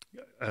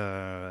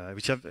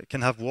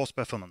 can have worse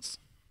performance.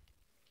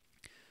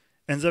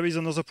 And there is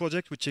another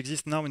project which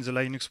exists now in the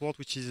Linux world,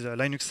 which is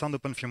Linux Sound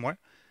Open Firmware,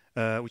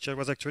 which I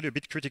was actually a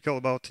bit critical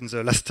about in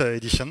the last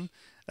edition.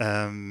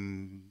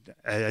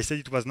 I said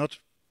it was not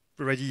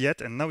ready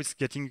yet, and now it's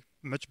getting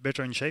much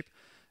better in shape.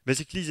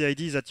 Basically, the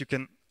idea is that you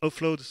can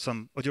offload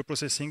some audio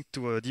processing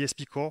to a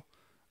DSP core,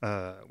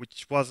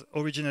 which was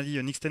originally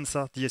an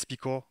Xtensa DSP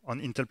core on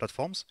Intel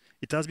platforms.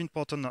 It has been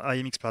ported on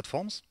IMX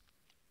platforms.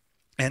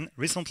 And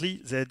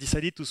recently, they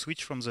decided to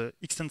switch from the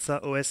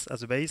Xtensa OS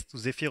as a base to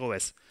Zephyr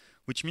OS,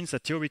 which means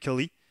that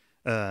theoretically,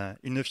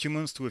 in a few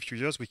months to a few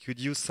years, we could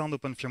use Sound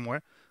Open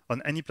Firmware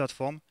on any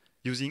platform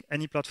using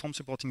any platform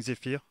supporting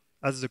Zephyr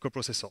as the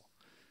coprocessor.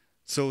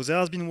 So there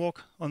has been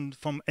work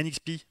from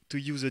NXP to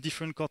use a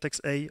different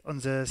Cortex-A on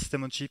the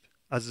system on chip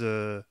as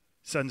the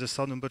Sound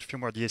Open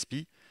Firmware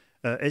DSP.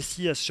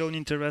 SE has shown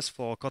interest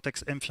for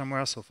Cortex-M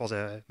firmware, so for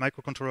the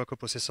microcontroller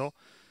coprocessor.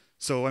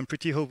 So I'm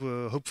pretty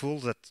hopeful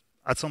that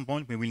at some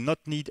point we will not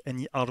need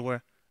any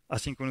hardware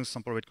asynchronous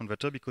sample rate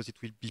converter because it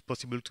will be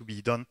possible to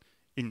be done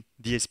in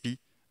DSP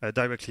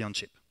directly on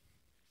chip.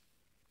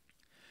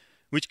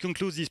 Which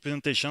concludes this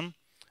presentation.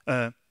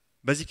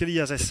 Basically,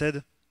 as I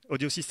said,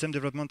 audio system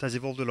development has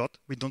evolved a lot.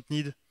 We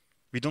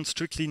don't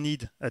strictly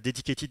need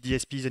dedicated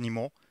DSPs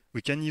anymore.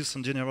 We can use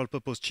some general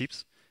purpose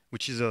chips,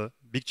 which is a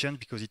big change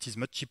because it is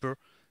much cheaper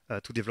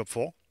to develop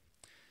for.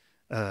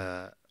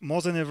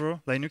 More than ever,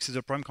 Linux is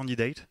a prime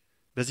candidate.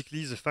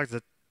 Basically, the fact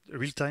that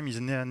real-time is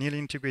nearly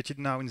integrated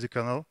now in the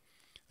kernel,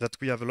 that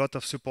we have a lot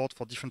of support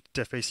for different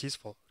interfaces,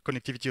 for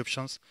connectivity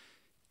options.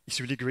 It's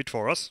really great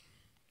for us.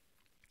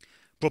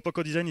 Proper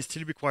co-design is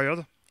still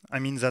required. I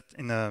mean that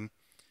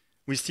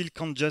we still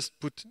can't just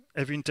put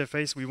every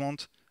interface we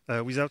want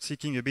without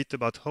thinking a bit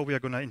about how we are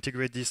going to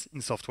integrate this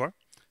in software.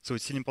 So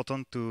it's still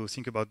important to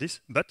think about this.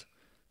 But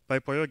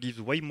Pipewire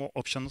gives way more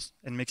options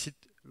and makes it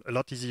a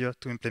lot easier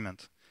to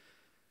implement.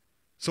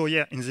 So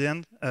yeah, in the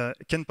end,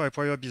 can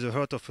Pipewire be the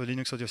heart of a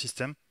Linux audio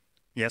system?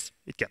 Yes,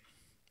 it can.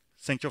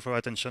 Thank you for your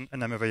attention,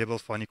 and I'm available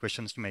for any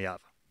questions you may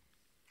have.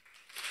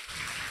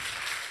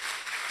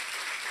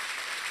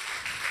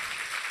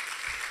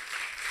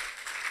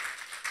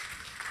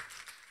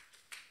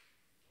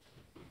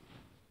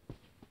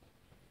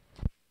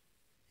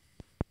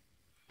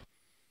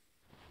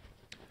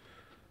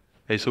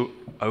 Hey, so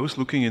I was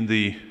looking in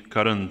the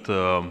current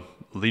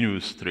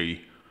Linux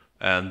tree,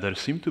 and there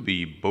seem to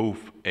be both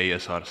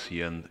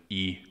ASRC and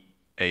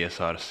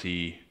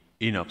eASRC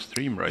in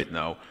upstream right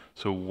now.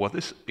 So what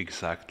is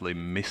exactly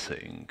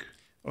missing?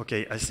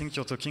 Okay, I think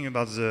you're talking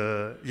about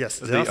the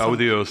the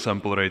audio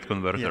sample rate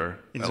converter.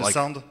 Yeah.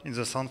 In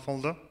the sound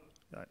folder,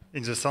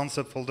 in the sound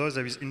subfolder,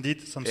 there is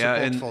indeed some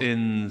support for.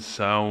 In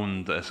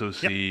sound,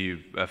 SOC,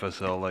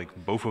 FSL, like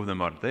both of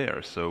them are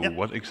there. So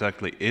what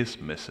exactly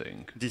is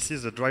missing? This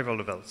is the driver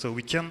level. So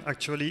we can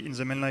actually, in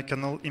the mainline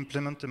kernel,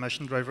 implement a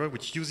machine driver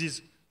which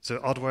uses the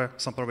hardware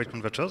sample rate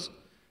converters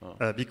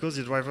because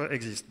the driver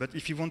exists. But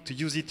if you want to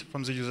use it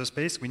from the user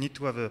space, we need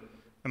to have a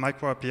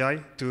micro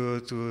API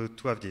to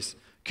have this.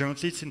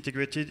 Currently, it's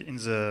integrated in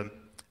the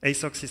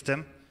ASOC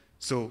system.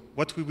 So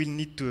what we will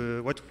need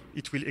to, what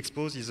it will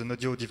expose is an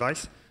audio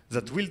device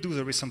that will do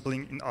the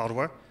resampling in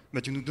hardware,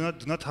 but you do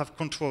not have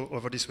control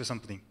over this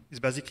resampling. It's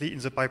basically in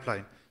the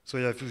pipeline. So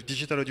you have your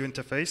digital audio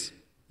interface,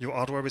 your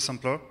hardware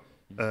resampler,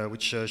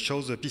 which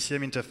shows the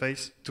PCM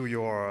interface to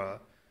your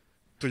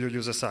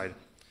user side.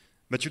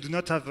 But you do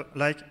not have,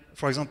 like,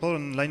 for example,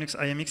 on Linux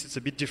IMX, it's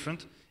a bit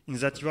different in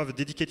that you have a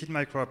dedicated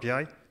micro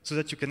API so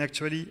that you can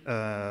actually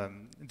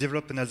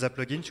develop an ALSA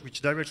plugin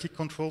which directly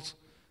controls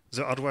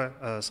the hardware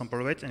sample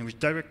rate and which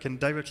can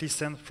directly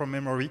send from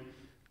memory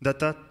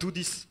data to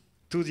this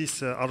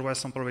hardware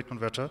sample rate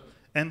converter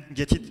and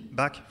get it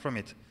back from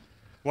it.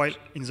 While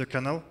in the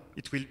kernel,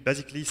 it will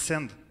basically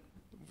send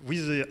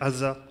with the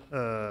ALSA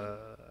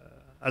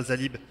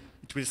lib,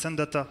 it will send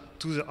data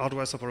to the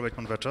hardware sample rate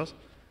converters,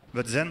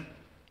 but then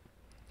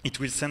it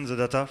will send the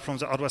data from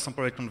the hardware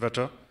sample rate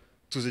converter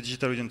to the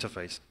digital audio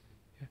interface.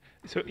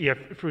 So yeah,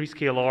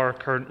 Freescale are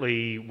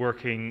currently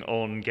working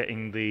on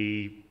getting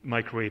the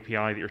micro API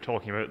that you're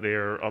talking about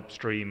there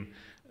upstream.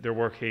 They're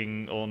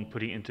working on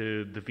putting it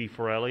into the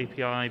V4L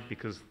API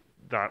because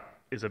that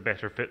is a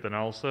better fit than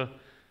ALSA.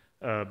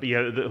 But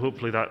yeah,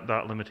 hopefully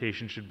that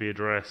limitation should be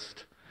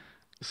addressed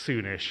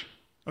soonish.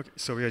 Okay,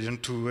 sorry, I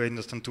didn't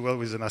understand too well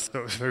with the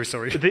master. Very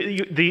sorry.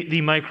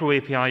 The micro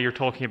API you're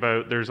talking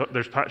about,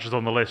 there's patches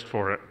on the list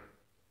for it.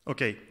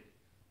 Okay.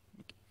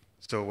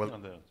 So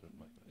well,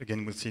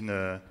 again, we'll see in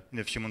a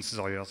few months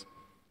or years.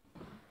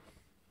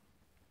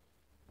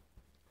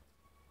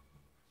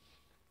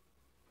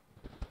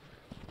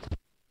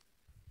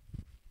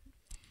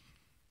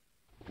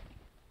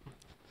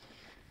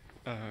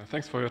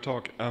 Thanks for your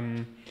talk.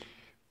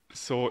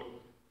 So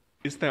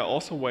is there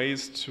also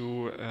ways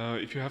to,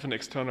 if you have an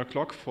external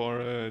clock for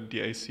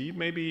DAC,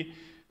 maybe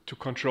to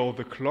control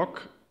the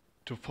clock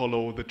to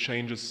follow the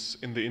changes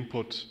in the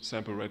input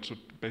sample rate, to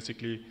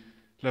basically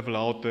level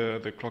out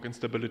the clock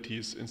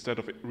instabilities instead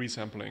of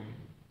resampling?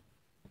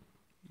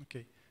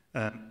 Okay.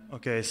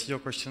 Okay, I see your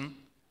question.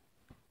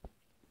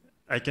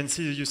 I can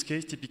see the use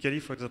case typically,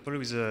 for example,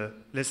 with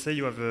let's say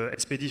you have a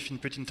SPDIF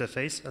input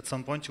interface. At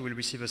some point, you will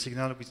receive a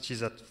signal which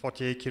is at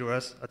 48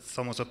 kilohertz. At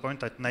some other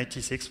point, at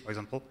 96, for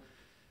example.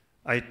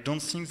 I don't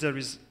think there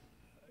is.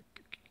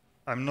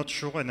 I'm not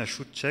sure, and I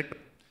should check.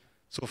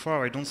 So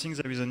far, I don't think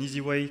there is an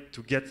easy way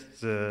to get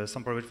the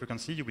sample rate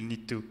frequency. You will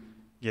need to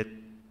get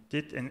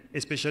it, and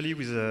especially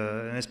with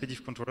an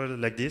SPDIF controller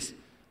like this,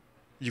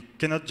 you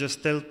cannot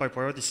just tell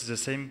Pipewire this is the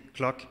same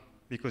clock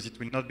because it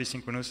will not be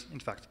synchronous, in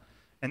fact.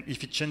 And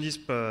if it changes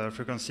per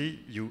frequency,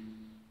 you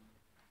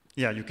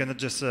cannot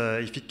just,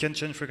 if it can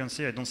change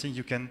frequency, I don't think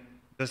you can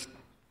just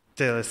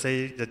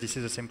say that this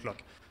is the same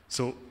clock.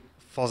 So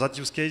for that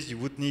use case, you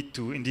would need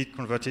to indeed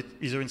convert it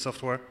either in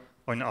software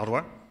or in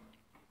hardware.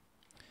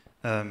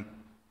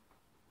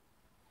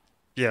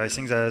 Yeah, I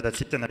think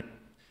that's it. And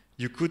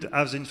you could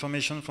have the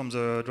information from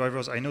the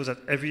drivers. I know that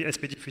every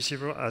SPDIF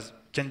receiver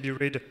can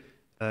read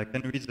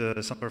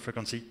the sample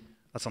frequency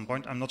at some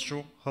point. I'm not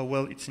sure how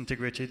well it's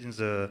integrated in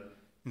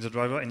the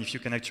driver, and if you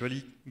can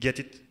actually get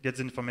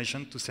the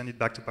information to send it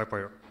back to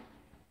Pipewire.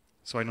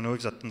 So I don't know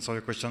if that answers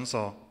your questions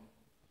or.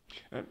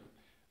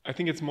 I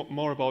think it's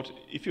more about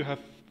if you have,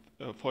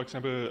 for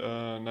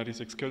example,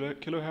 96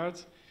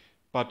 kilohertz,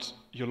 but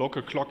your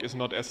local clock is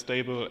not as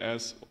stable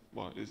as,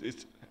 well,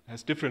 it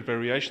has different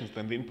variations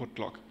than the input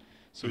clock.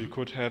 So you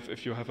could have,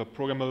 if you have a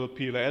programmable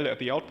PLL at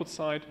the output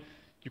side,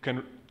 you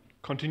can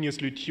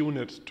continuously tune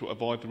it to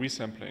avoid the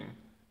resampling.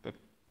 That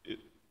it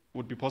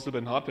would be possible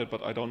in hardware,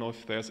 but I don't know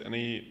if there's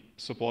any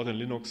support in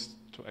Linux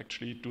to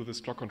actually do this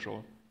clock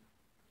control.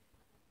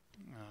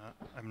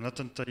 I'm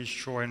not entirely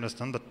sure I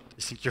understand, but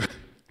I think you're...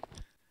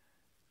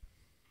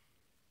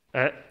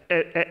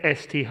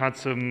 ST had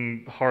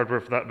some hardware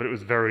for that, but it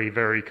was very,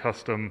 very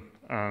custom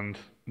and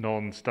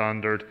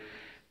non-standard.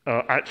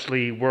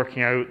 Actually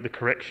working out the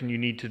correction you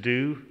need to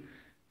do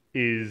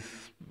is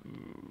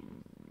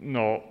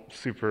not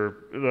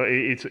super...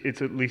 It's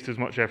at least as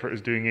much effort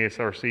as doing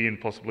ASRC and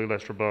possibly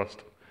less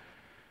robust.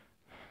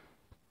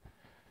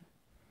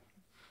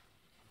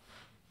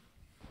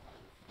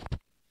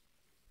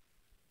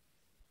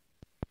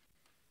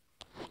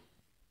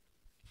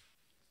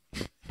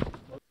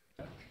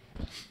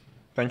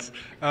 Thanks.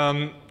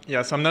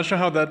 Yeah, so I'm not sure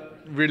how that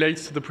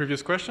relates to the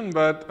previous question,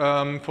 but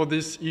for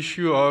this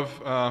issue of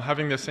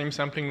having the same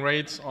sampling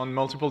rates on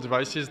multiple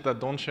devices that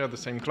don't share the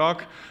same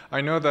clock,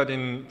 I know that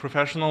in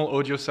professional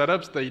audio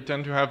setups, they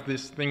tend to have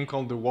this thing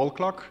called the wall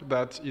clock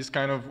that is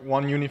kind of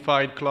one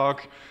unified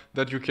clock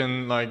that you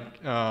can like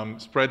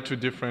spread to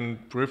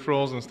different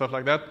peripherals and stuff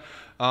like that.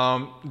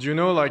 Do you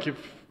know like if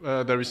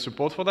there is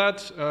support for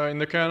that in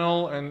the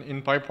kernel and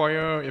in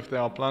Pipewire, if there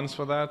are plans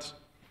for that,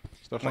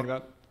 stuff like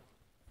that?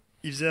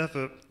 If they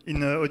have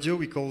in audio,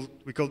 we call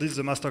this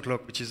the master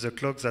clock, which is a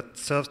clock that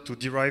serves to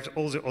derive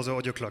all the other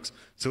audio clocks.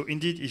 So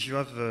indeed, if you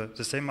have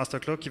the same master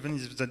clock, even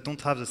if they don't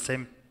have the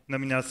same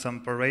nominal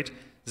sample rate,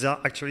 they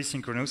are actually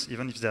synchronous,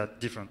 even if they are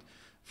different.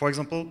 For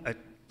example,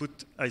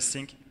 I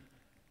think,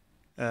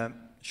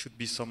 should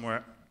be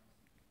somewhere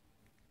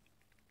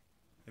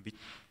a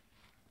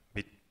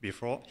bit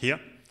before here.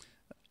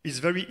 It's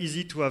very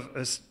easy to have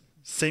a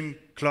same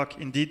clock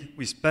indeed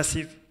with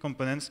passive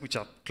components, which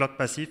are clock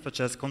passive, such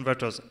as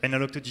converters,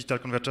 analog to digital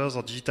converters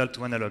or digital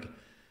to analog.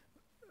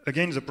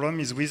 Again, the problem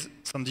is with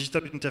some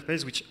digital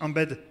interface which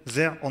embed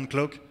their own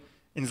clock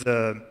in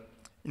the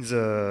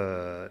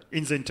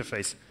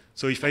interface.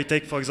 So if I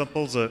take, for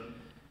example, the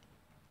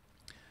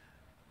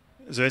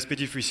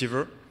SPDIF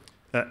receiver,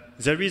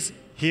 there is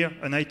here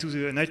an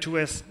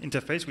I2S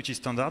interface, which is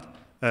standard,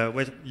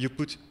 where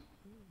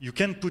you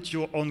can put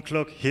your own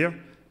clock here,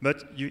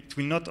 but it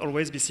will not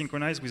always be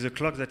synchronized with the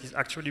clock that is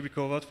actually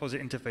recovered for the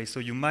interface. So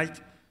you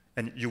might,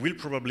 and you will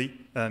probably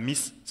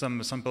miss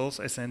some samples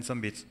and some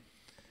bits.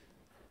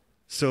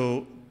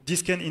 So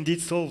this can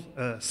indeed solve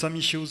some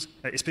issues,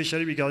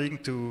 especially regarding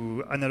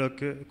to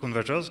analog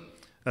converters.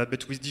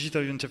 But with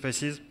digital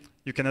interfaces,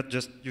 you cannot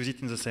just use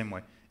it in the same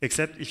way,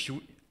 except if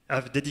you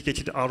have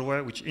dedicated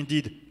hardware, which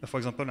indeed, for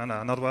example, an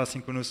hardware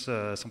synchronous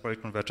sample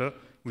rate converter,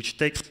 which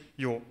takes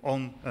your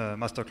own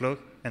master clock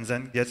and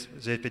then gets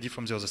the SPD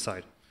from the other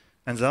side.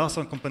 And there are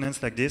some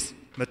components like this,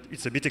 but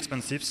it's a bit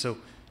expensive, so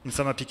in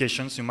some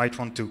applications you might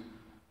want to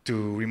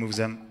remove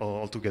them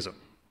altogether.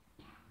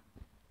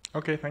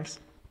 Okay, thanks.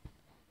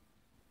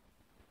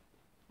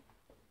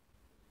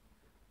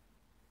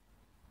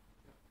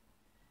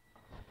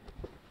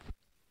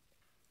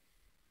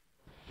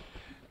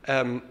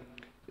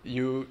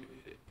 You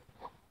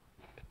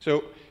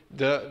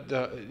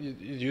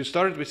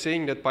started with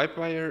saying that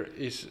Pipewire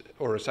is,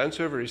 or a sound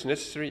server is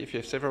necessary if you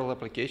have several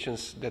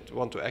applications that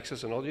want to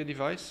access an audio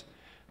device.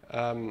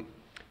 Can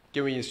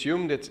we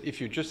assume that if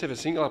you just have a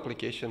single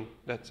application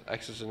that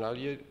accesses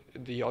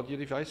the audio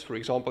device, for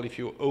example, if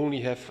you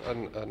only have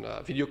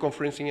a video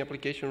conferencing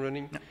application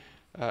running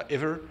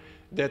ever,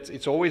 that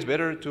it's always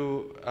better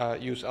to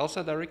use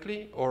ALSA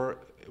directly, or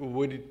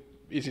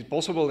is it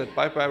possible that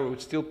Pipewire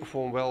would still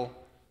perform well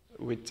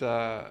with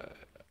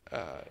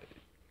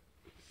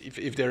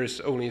if there is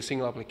only a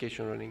single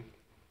application running?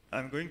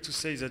 I'm going to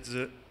say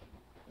that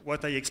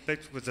what I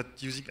expect was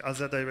that using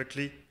ALSA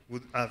directly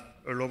would have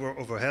a lower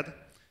overhead.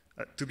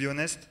 To be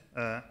honest,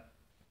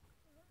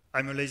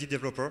 I'm a lazy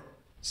developer,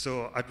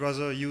 so I'd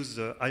rather use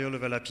the higher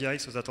level API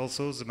so that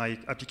also my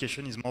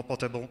application is more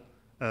portable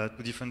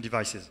to different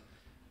devices.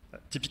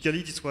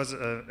 Typically, this was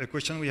a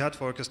question we had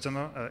for a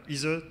customer.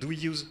 Either do we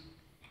use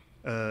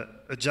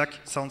a jack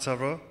sound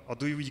server, or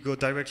do we go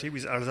directly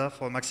with ALSA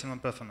for maximum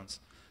performance?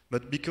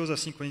 But because of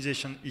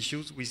synchronization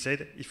issues, we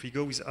said if we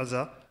go with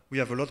ALSA, we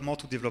have a lot more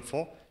to develop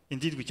for.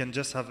 Indeed, we can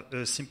just have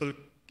a simple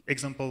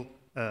example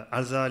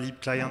ALSA lib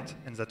client,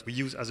 and that we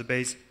use as a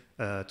base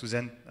to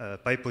then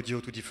pipe audio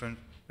to different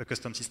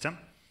custom system.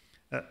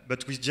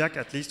 But with Jack,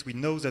 at least, we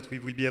know that we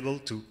will be able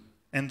to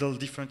handle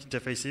different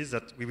interfaces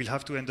that we will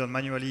have to handle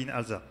manually in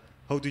ALSA.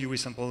 How do you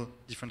resample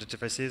different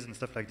interfaces and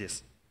stuff like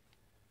this?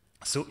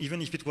 So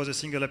even if it was a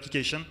single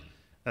application,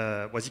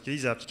 basically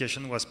the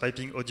application was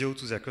piping audio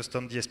to their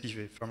custom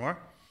DSP firmware.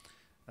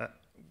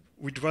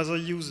 We'd rather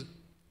use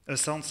a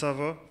sound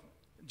server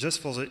just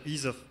for the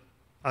ease of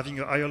having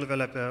a higher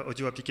level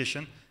audio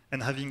application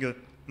and having a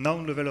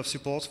known level of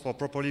support for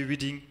properly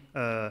reading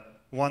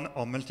one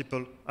or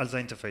multiple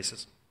ALSA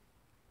interfaces.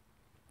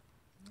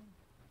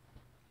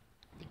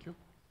 Thank you.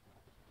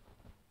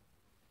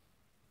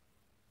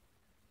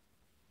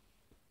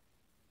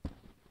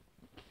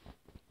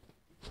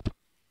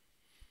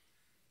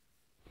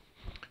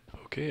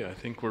 Okay, I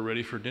think we're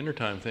ready for dinner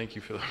time. Thank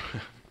you, Philip.